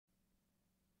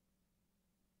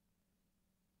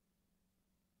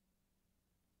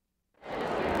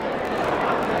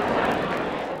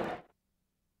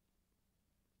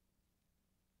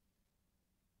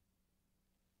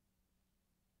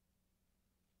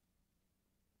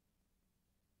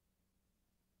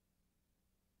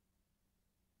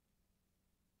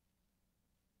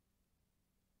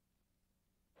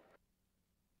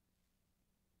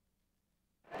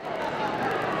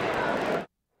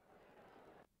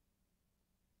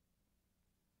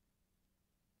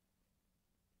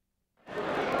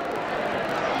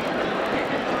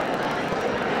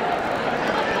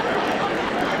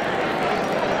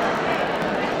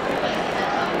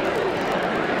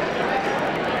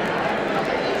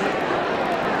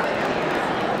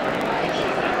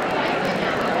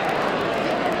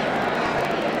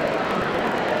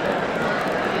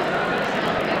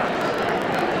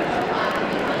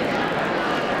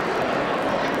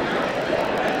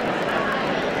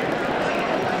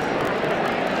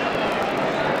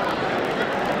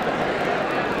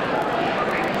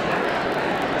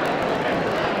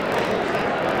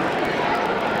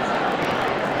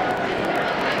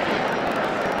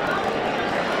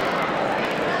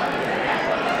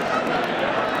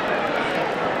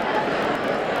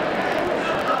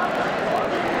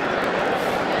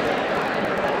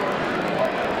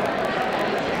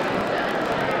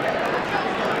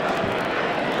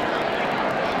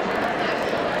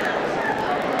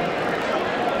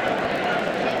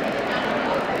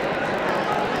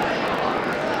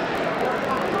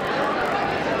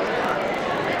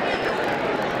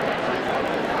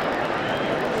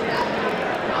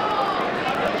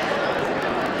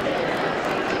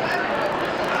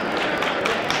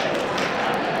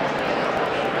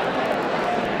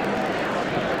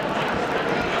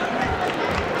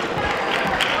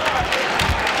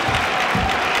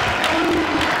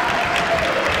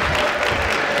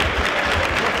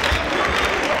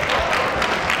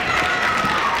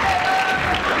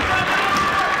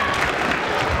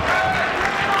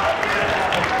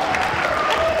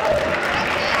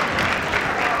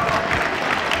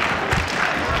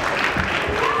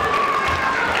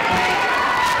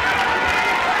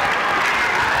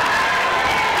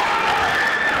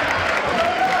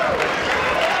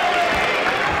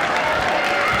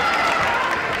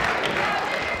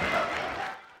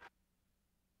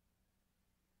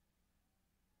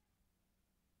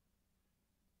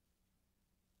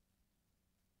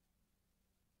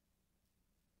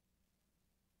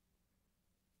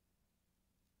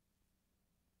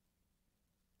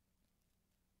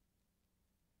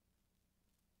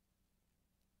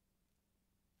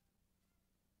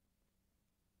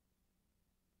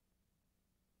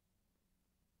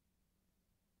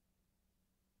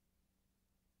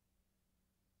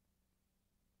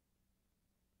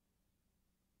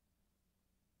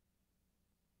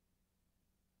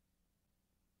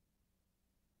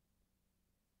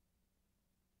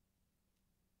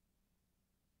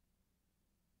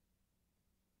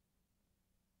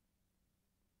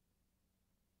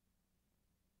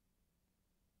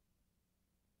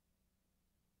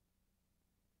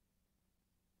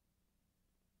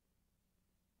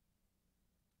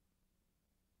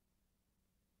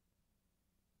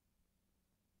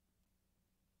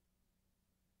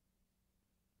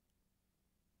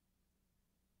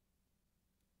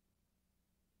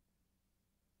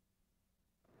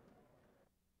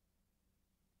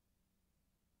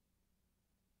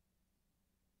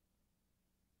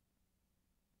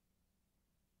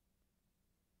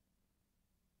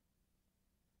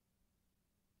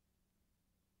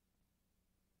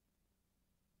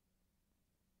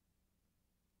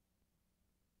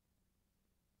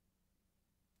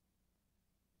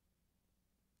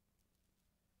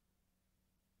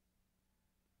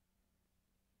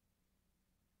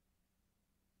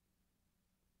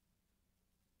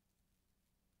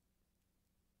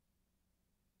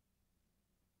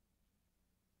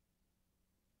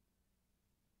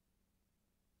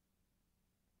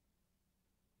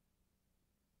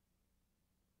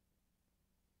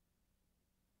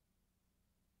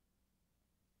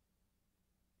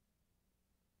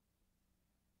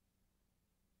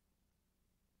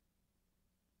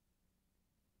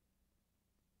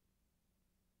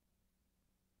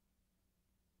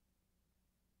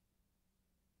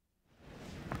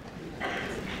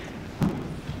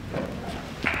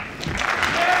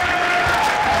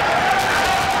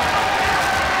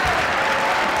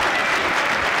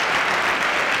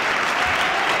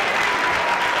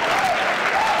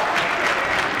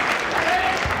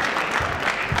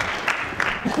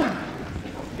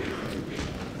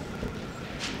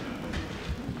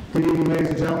Good evening, ladies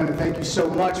and gentlemen, and thank you so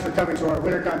much for coming to our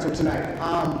winter concert tonight.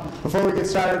 Before we get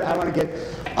started, I want to get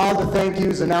all the thank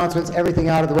yous, announcements, everything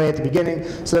out of the way at the beginning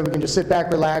so that we can just sit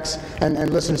back, relax, and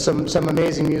listen to some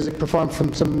amazing music performed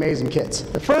from some amazing kids.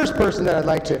 The first person that I'd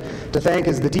like to thank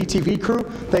is the DTV crew.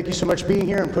 Thank you so much for being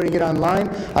here and putting it online.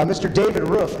 Mr. David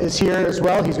Roof is here as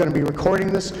well. He's going to be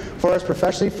recording this for us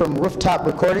professionally from Rooftop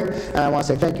Recording, and I want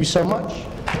to say thank you so much.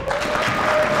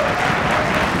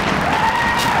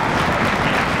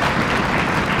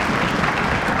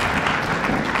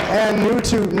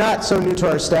 And not so new to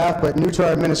our staff, but new to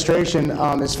our administration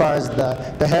as far as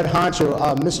the head honcho,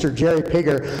 Mr. Jerry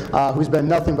Pigger, who's been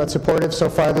nothing but supportive so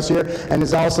far this year, and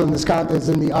is also in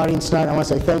the audience tonight. I want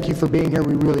to say thank you for being here.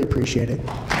 We really appreciate it.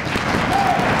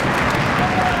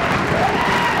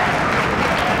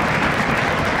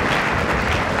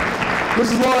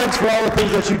 Mrs. Lawrence, for all the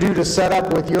things that you do to set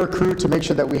up with your crew to make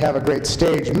sure that we have a great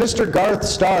stage. Mr. Garth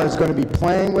Starr is going to be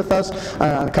playing with us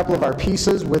on a couple of our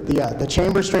pieces with the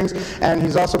chamber strings, and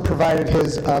he's also provided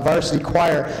his varsity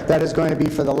choir that is going to be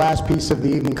for the last piece of the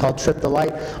evening called Trip the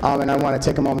Light, and I want to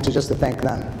take a moment to thank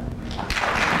them.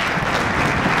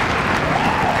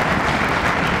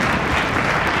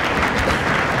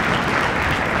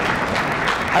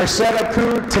 Our setup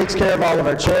crew takes care of all of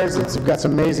our chairs. We've got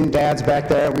some amazing dads back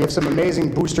there. We have some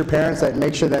amazing booster parents that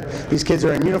make sure that these kids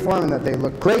are in uniform and that they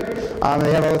look great. And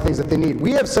they have all the things that they need.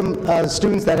 We have some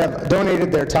students that have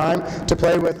donated their time to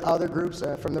play with other groups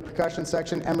from the percussion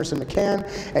section. Emerson McCann,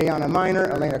 Ayana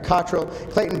Miner, Elena Cottrell,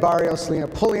 Clayton Barrio, Selena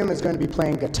Pulliam is going to be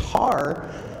playing guitar,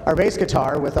 our bass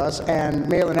guitar with us, and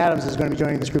Malin Adams is going to be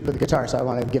joining this group with the guitar, so I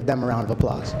want to give them a round of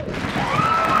applause.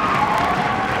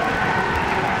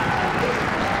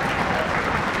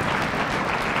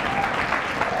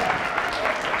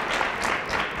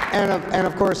 And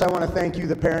of course, I want to thank you,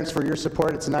 the parents, for your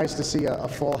support. It's nice to see a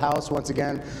full house once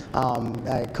again.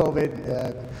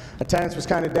 COVID attendance was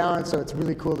kind of down, so it's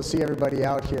really cool to see everybody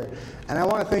out here. And I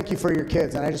want to thank you for your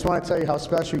kids, and I just want to tell you how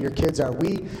special your kids are.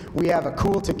 We have a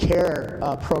Cool to Care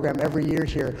program every year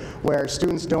here where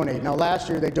students donate. Now, last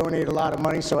year they donated a lot of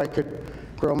money so I could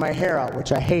grow my hair out,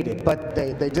 which I hated, but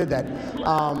they did that.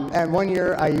 And one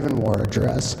year I even wore a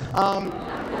dress.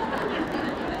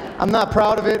 I'm not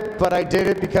proud of it, but I did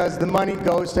it because the money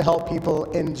goes to help people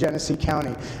in Genesee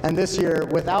County. And this year,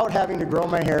 without having to grow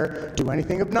my hair, do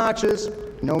anything obnoxious,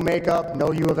 no makeup,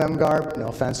 no U of M garb, no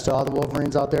offense to all the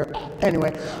Wolverines out there.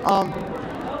 Anyway,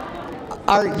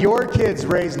 your kids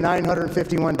raised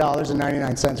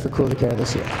 $951.99 for Cool to Care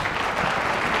this year.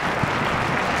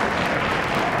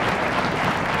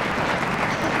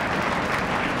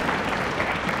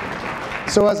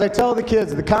 So as I tell the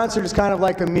kids, the concert is kind of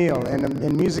like a meal, and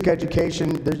in music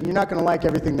education, you're not going to like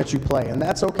everything that you play, and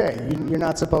that's okay. You're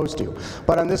not supposed to.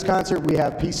 But on this concert, we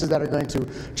have pieces that are going to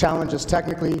challenge us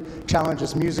technically, challenge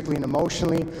us musically and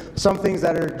emotionally, some things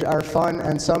that are fun,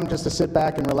 and some just to sit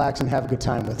back and relax and have a good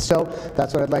time with. So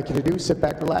that's what I'd like you to do, sit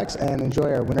back, relax, and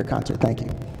enjoy our winter concert. Thank you.